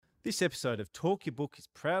This episode of Talk Your Book is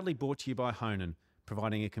proudly brought to you by Honan,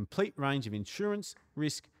 providing a complete range of insurance,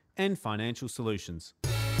 risk, and financial solutions.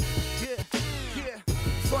 Yeah.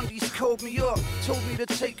 Fundies called me up, told me to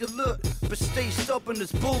take a look, but stay stubborn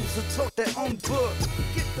as bulls and talk their own book.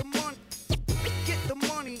 Get the money, get the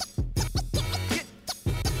money,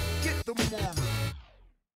 get the money.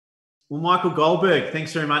 Well, Michael Goldberg,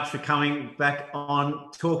 thanks very much for coming back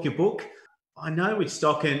on Talk Your Book. I know which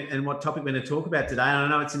stock and what topic we're going to talk about today, and I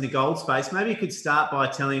know it's in the gold space. Maybe you could start by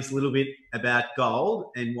telling us a little bit about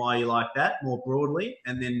gold and why you like that more broadly,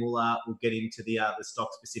 and then we'll get into the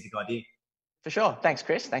stock-specific idea. For sure. Thanks,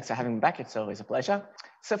 Chris. Thanks for having me back. It's always a pleasure.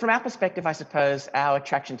 So from our perspective, I suppose our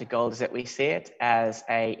attraction to gold is that we see it as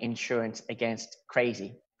an insurance against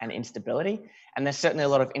crazy and instability. And there's certainly a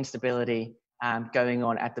lot of instability going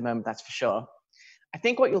on at the moment, that's for sure. I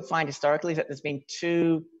think what you'll find historically is that there's been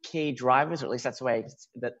two key drivers, or at least that's the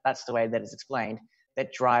way that it's explained,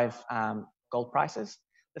 that drive gold prices.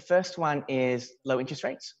 The first one is low interest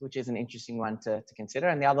rates, which is an interesting one to consider,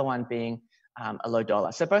 and the other one being a low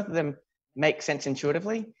dollar. So both of them make sense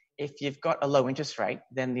intuitively. If you've got a low interest rate,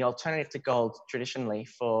 then the alternative to gold traditionally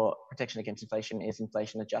for protection against inflation is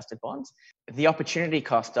inflation-adjusted bonds. The opportunity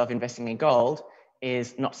cost of investing in gold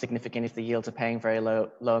is not significant if the yields are paying very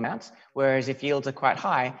low amounts. Whereas if yields are quite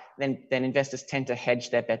high, then investors tend to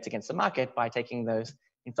hedge their bets against the market by taking those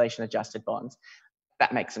inflation-adjusted bonds.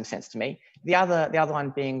 That makes some sense to me. The other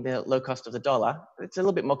one being the low cost of the dollar. It's a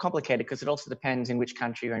little bit more complicated because it also depends in which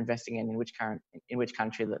country you're investing in which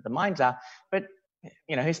country the mines are. But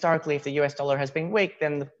historically, if the US dollar has been weak,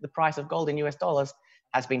 then the price of gold in US dollars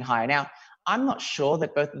has been higher. Now, I'm not sure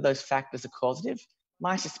that both of those factors are causative.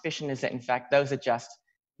 My suspicion is that, in fact, those are just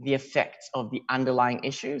the effects of the underlying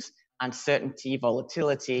issues, uncertainty,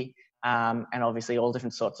 volatility, and obviously all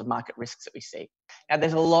different sorts of market risks that we see. Now,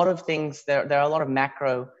 there's a lot of things, there are a lot of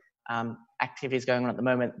macro activities going on at the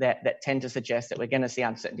moment that tend to suggest that we're going to see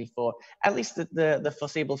uncertainty for at least the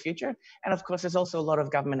foreseeable future. And of course, there's also a lot of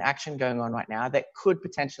government action going on right now that could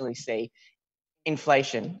potentially see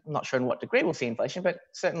inflation. I'm not sure in what degree we'll see inflation, but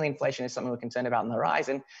certainly inflation is something we're concerned about on the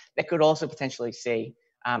horizon. That could also potentially see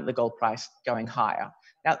the gold price going higher.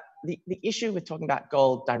 Now, the issue with talking about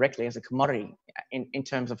gold directly as a commodity in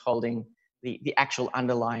terms of holding the actual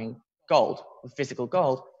underlying gold, physical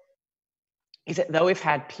gold, is that though we've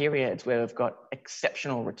had periods where we've got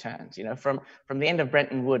exceptional returns, from the end of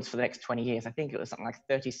Bretton Woods for the next 20 years, I think it was something like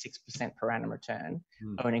 36% per annum return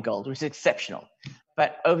owning gold, which is exceptional.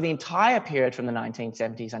 But over the entire period from the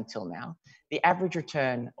 1970s until now, the average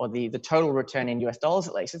return, or the total return in US dollars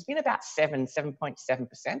at least, has been about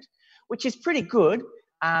 7.7%, which is pretty good.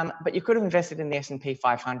 But you could have invested in the S&P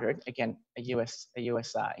 500, again, a US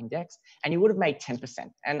index, and you would have made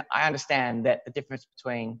 10%. And I understand that the difference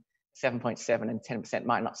between 7.7 and 10%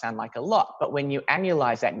 might not sound like a lot, but when you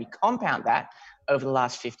annualize that and you compound that over the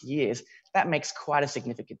last 50 years, that makes quite a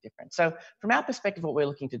significant difference. So from our perspective, what we're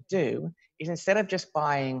looking to do is, instead of just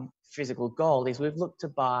buying physical gold, is we've looked to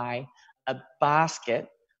buy a basket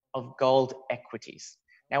of gold equities.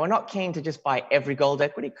 Now, we're not keen to just buy every gold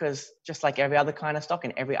equity, because just like every other kind of stock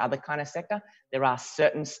in every other kind of sector, there are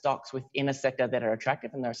certain stocks within a sector that are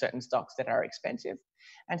attractive and there are certain stocks that are expensive.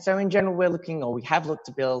 And so in general, we have looked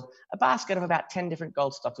to build a basket of about 10 different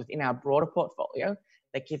gold stocks within our broader portfolio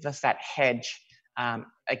that give us that hedge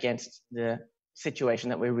against the situation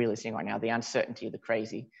that we're really seeing right now, the uncertainty, the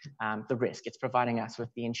crazy, the risk. It's providing us with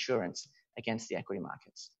the insurance against the equity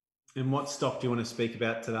markets. And what stock do you want to speak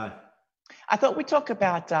about today? I thought we'd talk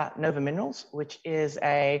about Nova Minerals, which is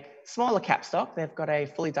a smaller cap stock. They've got a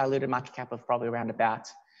fully diluted market cap of probably around about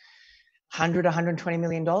 $120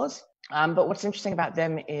 million. But what's interesting about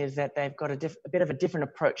them is that they've got a bit of a different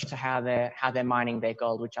approach to how they're mining their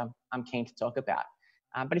gold, which I'm keen to talk about.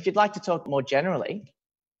 But if you'd like to talk more generally,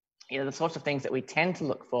 the sorts of things that we tend to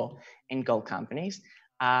look for in gold companies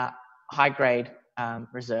are high-grade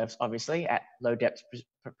reserves, obviously, at low depth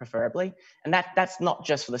preferably. And that's not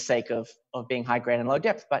just for the sake of being high grade and low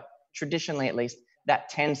depth, but traditionally, at least, that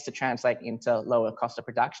tends to translate into lower cost of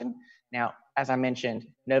production. Now, as I mentioned,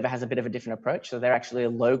 Nova has a bit of a different approach. So they're actually a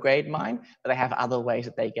low grade mine, but they have other ways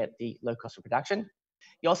that they get the low cost of production.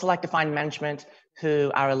 You also like to find management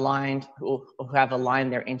who are aligned, who have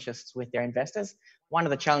aligned their interests with their investors. One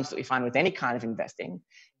of the challenges that we find with any kind of investing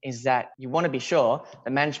is that you want to be sure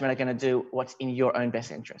the management are going to do what's in your own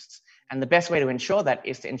best interests. And the best way to ensure that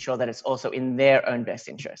is to ensure that it's also in their own best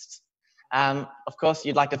interests. Of course,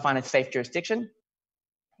 you'd like to find a safe jurisdiction.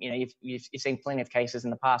 You've seen plenty of cases in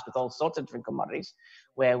the past with all sorts of different commodities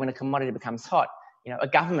where when a commodity becomes hot, a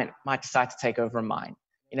government might decide to take over a mine.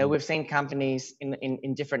 You know, we've seen companies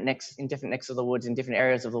in different necks of the woods in different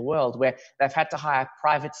areas of the world where they've had to hire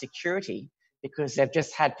private security because they've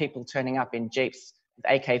just had people turning up in Jeeps with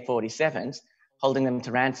AK-47s, holding them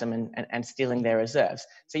to ransom and stealing their reserves.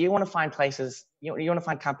 So you want to find places, you want to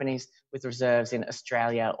find companies with reserves in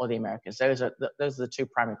Australia or the Americas. Those are the two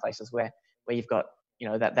primary places where you've got, you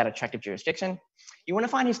know, that attractive jurisdiction. You want to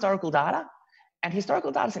find historical data. And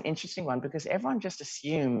historical data is an interesting one because everyone just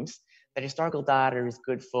assumes that historical data is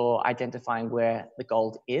good for identifying where the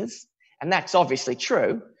gold is. And that's obviously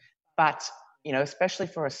true, but, you know, especially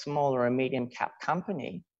for a small or a medium cap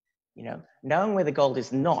company, you know, knowing where the gold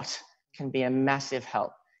is not can be a massive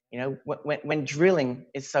help. You know, when drilling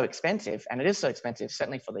is so expensive, and it is so expensive,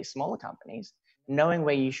 certainly for these smaller companies, knowing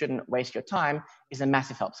where you shouldn't waste your time is a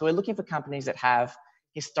massive help. So we're looking for companies that have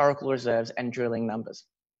historical reserves and drilling numbers.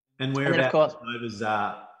 And whereabouts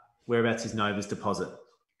is Nova's deposit?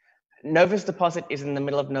 Nova's deposit is in the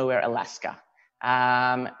middle of nowhere, Alaska,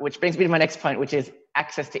 which brings me to my next point, which is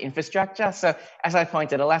access to infrastructure. So as I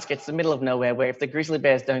pointed, Alaska, it's the middle of nowhere where if the grizzly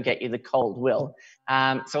bears don't get you, the cold will.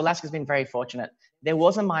 So Alaska's been very fortunate. There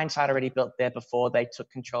was a mine site already built there before they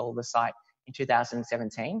took control of the site in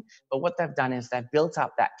 2017. But what they've done is they've built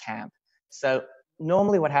up that camp. So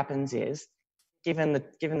normally what happens is, given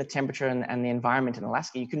the temperature and the environment in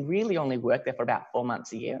Alaska, you can really only work there for about 4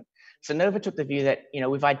 months a year. So Nova took the view that, you know,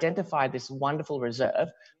 we've identified this wonderful reserve.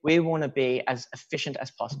 We want to be as efficient as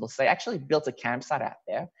possible. So they actually built a campsite out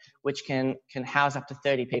there, which can house up to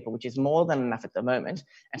 30 people, which is more than enough at the moment.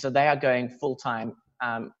 And so they are going full time,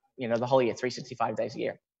 you know, the whole year, 365 days a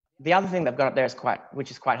year. The other thing they've got up there which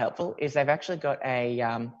is quite helpful, is they've actually got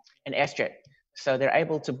an airstrip. So they're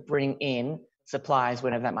able to bring in supplies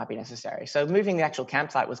whenever that might be necessary. So moving the actual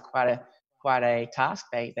campsite was quite a task.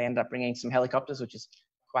 They ended up bringing some helicopters, which is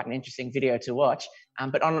quite an interesting video to watch.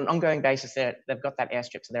 But on an ongoing basis, they've got that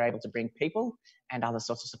airstrip, so they're able to bring people and other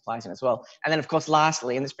sorts of supplies in as well. And then, of course,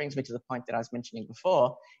 lastly, and this brings me to the point that I was mentioning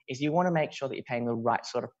before, is you want to make sure that you're paying the right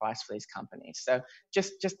sort of price for these companies. So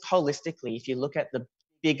just holistically, if you look at the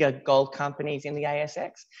bigger gold companies in the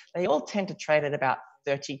ASX, they all tend to trade at about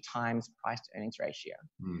 30 times price to earnings ratio.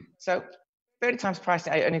 So 30 times price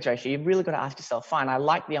to earnings ratio, you've really got to ask yourself, fine, I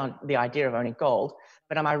like the idea of owning gold,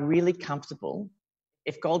 but am I really comfortable?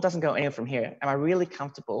 If gold doesn't go anywhere from here, am I really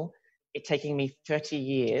comfortable it taking me 30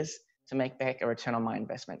 years to make back a return on my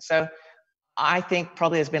investment? So I think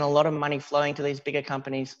probably there's been a lot of money flowing to these bigger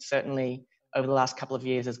companies, certainly over the last couple of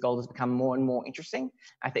years as gold has become more and more interesting.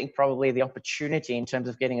 I think probably the opportunity in terms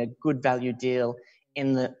of getting a good value deal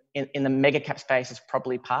in the mega cap space is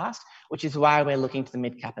probably past, which is why we're looking to the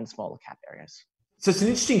mid cap and smaller cap areas. So it's an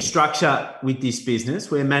interesting structure with this business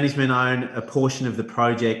where management own a portion of the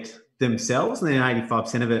project themselves, and then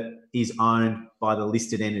 85% of it is owned by the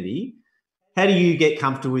listed entity. How do you get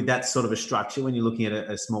comfortable with that sort of a structure when you're looking at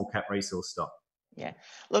a small cap resource stock? Yeah,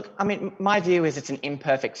 look, I mean, my view is it's an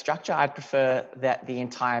imperfect structure. I'd prefer that the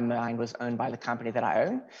entire mine was owned by the company that I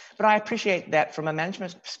own, but I appreciate that from a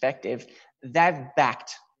management perspective, they've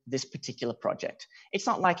backed this particular project. It's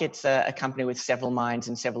not like it's a company with several mines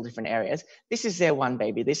in several different areas. This is their one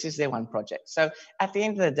baby. This is their one project. So at the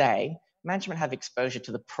end of the day, management have exposure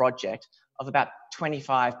to the project of about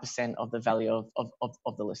 25% of the value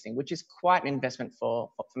of the listing, which is quite an investment for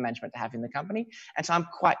management to have in the company. And so I'm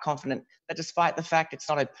quite confident that despite the fact it's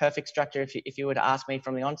not a perfect structure, if you were to ask me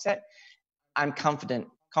from the onset, I'm confident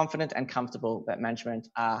and comfortable that management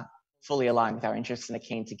are fully aligned with our interests and are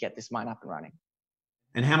keen to get this mine up and running.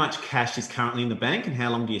 And how much cash is currently in the bank, and how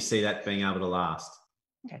long do you see that being able to last?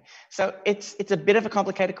 Okay, so it's a bit of a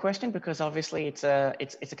complicated question because obviously it's a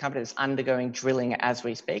company that's undergoing drilling as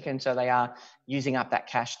we speak, and so they are using up that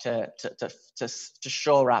cash to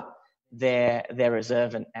shore up their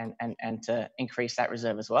reserve and to increase that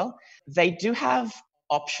reserve as well. They do have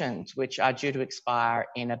options which are due to expire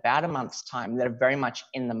in about a month's time that are very much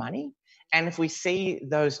in the money, and if we see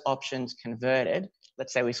those options converted,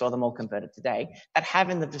 let's say we saw them all converted today, that have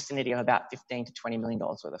in the vicinity of about $15 to $20 million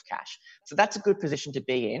worth of cash. So that's a good position to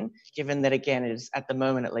be in, given that, again, it is at the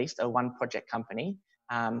moment at least a one project company,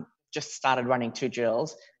 just started running 2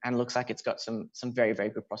 drills and looks like it's got some very, very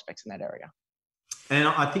good prospects in that area. And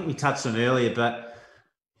I think we touched on earlier, but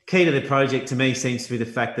key to the project to me seems to be the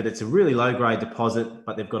fact that it's a really low grade deposit,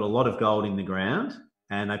 but they've got a lot of gold in the ground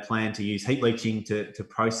and they plan to use heap leaching to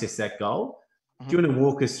process that gold. Do you want to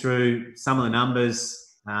walk us through some of the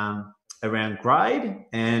numbers around grade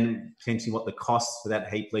and potentially what the costs for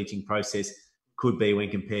that heap leaching process could be when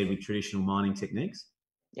compared with traditional mining techniques?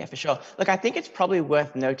 Yeah, for sure. Look, I think it's probably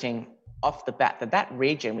worth noting off the bat that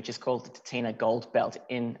region, which is called the Tatina Gold Belt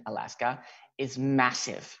in Alaska, is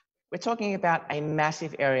massive. We're talking about a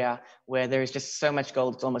massive area where there is just so much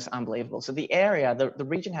gold, it's almost unbelievable. So the area, the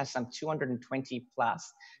region has some 220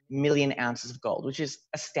 plus million ounces of gold, which is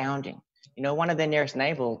astounding. You know, one of their nearest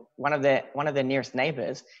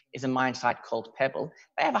neighbors is a mine site called Pebble.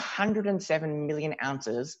 They have 107 million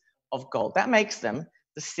ounces of gold. That makes them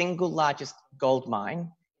the single largest gold mine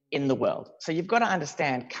in the world. So you've got to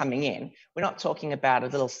understand, coming in, we're not talking about a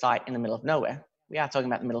little site in the middle of nowhere. We are talking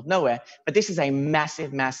about the middle of nowhere, but this is a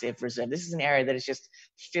massive, massive reserve. This is an area that is just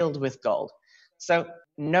filled with gold. So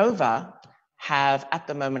Nova have at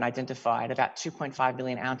the moment identified about 2.5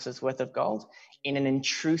 million ounces worth of gold in an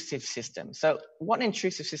intrusive system. So what an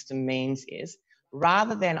intrusive system means is,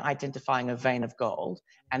 rather than identifying a vein of gold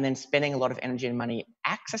and then spending a lot of energy and money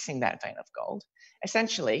accessing that vein of gold,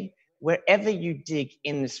 essentially, wherever you dig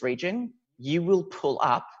in this region, you will pull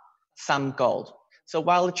up some gold. So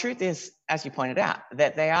while the truth is, as you pointed out,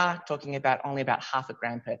 that they are talking about only about 0.5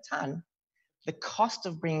 gram per ton, the cost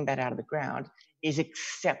of bringing that out of the ground is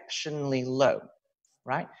exceptionally low,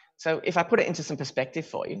 right? So if I put it into some perspective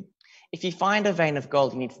for you, if you find a vein of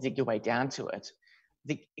gold, you need to dig your way down to it.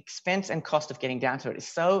 The expense and cost of getting down to it is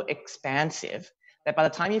so expansive that by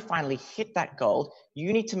the time you finally hit that gold,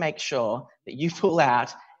 you need to make sure that you pull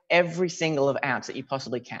out every single ounce that you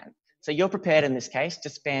possibly can. So you're prepared in this case to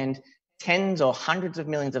spend tens or hundreds of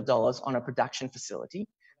millions of dollars on a production facility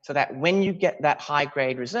so that when you get that high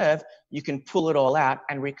grade reserve, you can pull it all out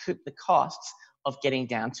and recoup the costs of getting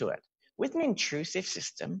down to it. With an intrusive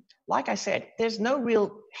system, like I said, there's no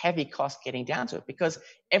real heavy cost getting down to it because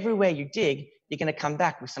everywhere you dig, you're going to come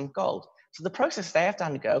back with some gold. So the process they have to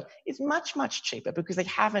undergo is much, much cheaper because they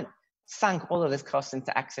haven't sunk all of this cost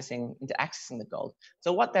into accessing the gold.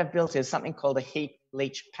 So what they've built is something called a heap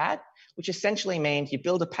leach pad, which essentially means you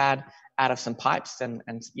build a pad out of some pipes and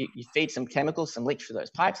you feed some chemicals, some leach through those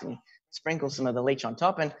pipes, and you sprinkle some of the leach on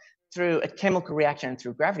top. And through a chemical reaction and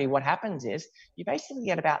through gravity, what happens is you basically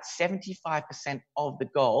get about 75% of the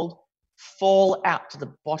gold fall out to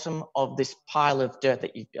the bottom of this pile of dirt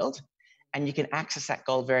that you've built, and you can access that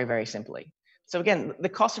gold very, very simply. So again, the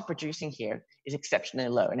cost of producing here is exceptionally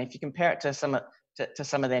low. And if you compare it to some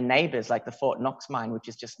of their neighbors, like the Fort Knox mine, which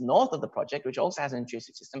is just north of the project, which also has an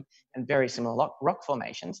intrusive system and very similar rock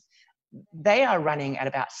formations, they are running at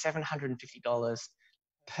about $750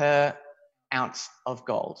 per ounce of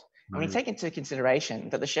gold. And when you take into consideration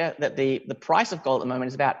that the price of gold at the moment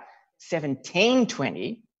is about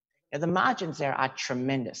 $17.20, the margins there are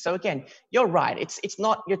tremendous. So again, you're right. It's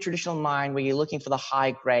not your traditional mine where you're looking for the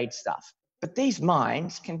high grade stuff. But these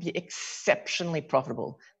mines can be exceptionally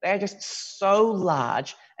profitable. They are just so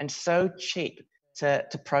large and so cheap to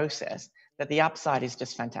process that the upside is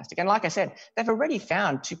just fantastic. And like I said, they've already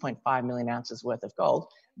found 2.5 million ounces worth of gold.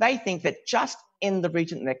 They think that just in the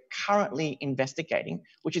region they're currently investigating,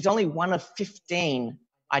 which is only one of 15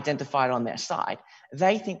 identified on their side,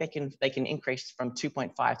 they think they can increase from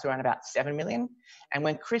 2.5 to around about 7 million. And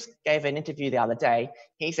when Chris gave an interview the other day,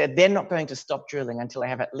 he said they're not going to stop drilling until they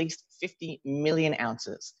have at least 50 million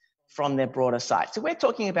ounces from their broader site. So we're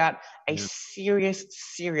talking about a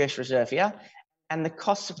serious reserve here. And the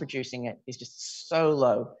cost of producing it is just so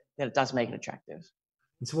low that it does make it attractive.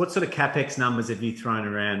 And so what sort of CapEx numbers have you thrown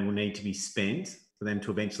around will need to be spent for them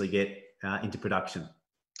to eventually get into production?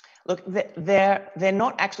 Look, they're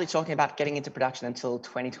not actually talking about getting into production until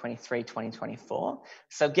 2023, 2024.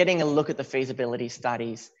 So getting a look at the feasibility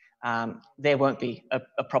studies, there won't be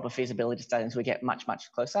a proper feasibility study until we get much,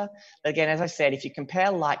 much closer. But again, as I said, if you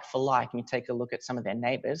compare like for like and you take a look at some of their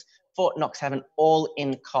neighbors, Fort Knox have an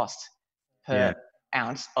all-in cost per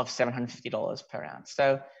ounce of $750 per ounce.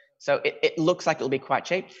 So it looks like it'll be quite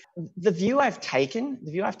cheap. The view I've taken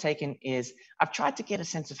is I've tried to get a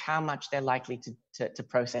sense of how much they're likely to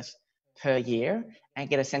process per year and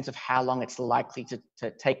get a sense of how long it's likely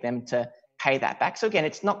to take them to pay that back. So again,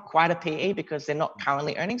 it's not quite a PE because they're not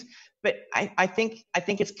currently earnings, but I think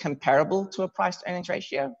it's comparable to a price to earnings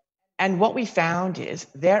ratio. And what we found is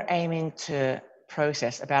they're aiming to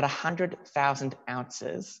process about 100,000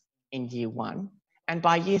 ounces in year one. And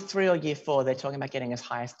by year 3 or year 4, they're talking about getting as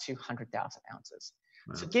high as 200,000 ounces.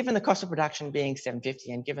 Wow. So given the cost of production being $750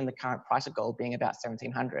 and given the current price of gold being about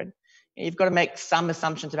 $1,700, you've got to make some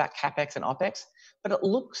assumptions about CapEx and OpEx. But it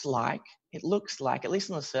looks like, at least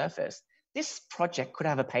on the surface, this project could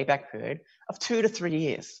have a payback period of 2 to 3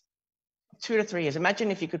 years. 2 to 3 years. Imagine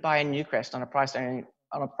if you could buy a Newcrest on a price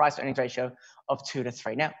to earnings ratio of 2 to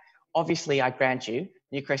 3. Now, obviously, I grant you,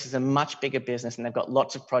 Newcrest is a much bigger business and they've got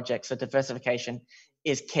lots of projects, so diversification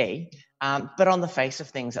is key. But on the face of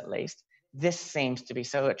things, at least, this seems to be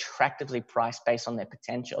so attractively priced based on their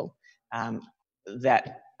potential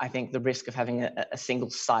that I think the risk of having a single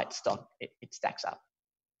site stock, it stacks up.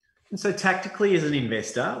 And so tactically as an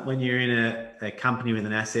investor, when you're in a company with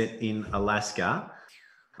an asset in Alaska,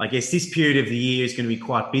 I guess this period of the year is going to be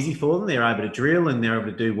quite busy for them. They're able to drill and they're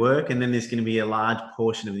able to do work. And then there's going to be a large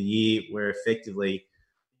portion of the year where effectively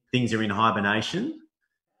things are in hibernation.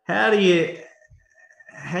 How do you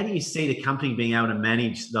see the company being able to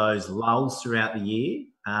manage those lulls throughout the year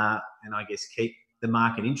and I guess keep the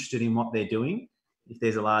market interested in what they're doing if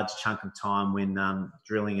there's a large chunk of time when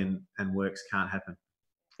drilling and works can't happen?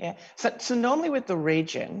 Yeah, so normally with the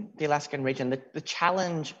region, the Alaskan region, the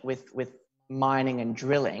challenge with mining and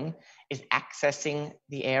drilling is accessing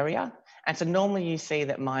the area. And so normally you see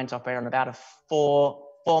that mines operate on about a four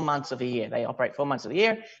months of a year. They operate 4 months of the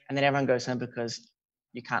year, and then everyone goes home because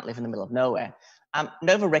you can't live in the middle of nowhere.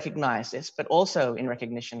 Nova recognized this, but also in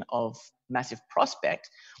recognition of massive prospect,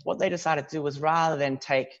 what they decided to do was rather than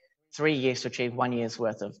take 3 years to achieve 1 year's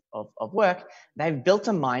worth of work, they've built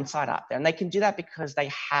a mine site up there. And they can do that because they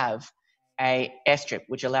have a airstrip,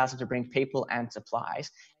 which allows them to bring people and supplies.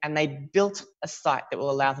 And they built a site that will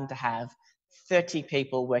allow them to have 30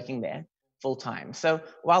 people working there full time. So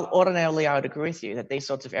while ordinarily I would agree with you that these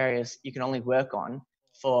sorts of areas you can only work on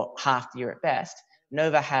for half the year at best,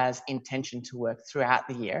 Nova has intention to work throughout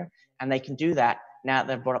the year. And they can do that now that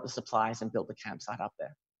they've brought up the supplies and built the campsite up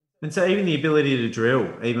there. And so even the ability to drill,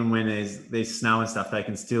 even when there's snow and stuff, they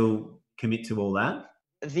can still commit to all that?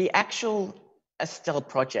 The actual Estelle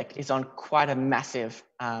project is on quite a massive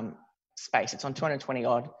space. It's on 220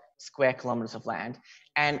 odd square kilometers of land.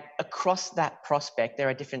 And across that prospect, there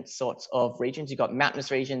are different sorts of regions. You've got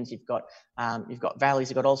mountainous regions, you've got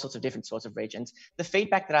valleys, you've got all sorts of different sorts of regions. The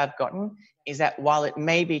feedback that I've gotten is that while it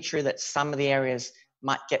may be true that some of the areas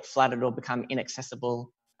might get flooded or become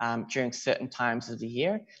inaccessible during certain times of the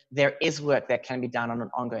year, there is work that can be done on an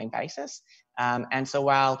ongoing basis. And so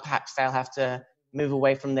while perhaps they'll have to move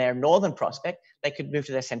away from their northern prospect, they could move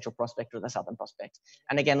to their central prospect or their southern prospect.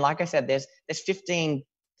 And again, like I said, there's 15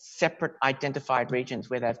 separate identified regions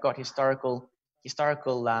where they've got historical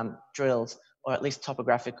drills or at least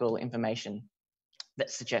topographical information that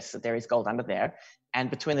suggests that there is gold under there. And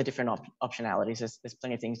between the different optionalities, there's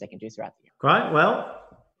plenty of things they can do throughout the year. Great. Well,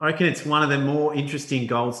 I reckon it's one of the more interesting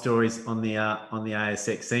gold stories on the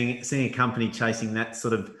ASX. Seeing a company chasing that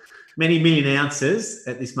sort of many million ounces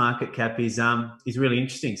at this market cap is really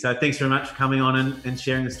interesting. So thanks very much for coming on and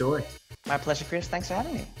sharing the story. My pleasure, Chris. Thanks for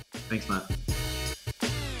having me. Thanks, mate.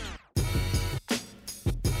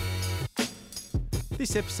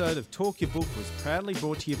 This episode of Talk Your Book was proudly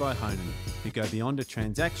brought to you by Honan, who go beyond a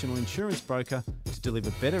transactional insurance broker to deliver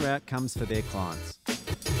better outcomes for their clients.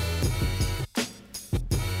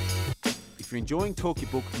 If you're enjoying Talk Your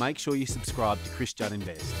Book, make sure you subscribe to Chris Judd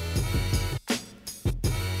Invest.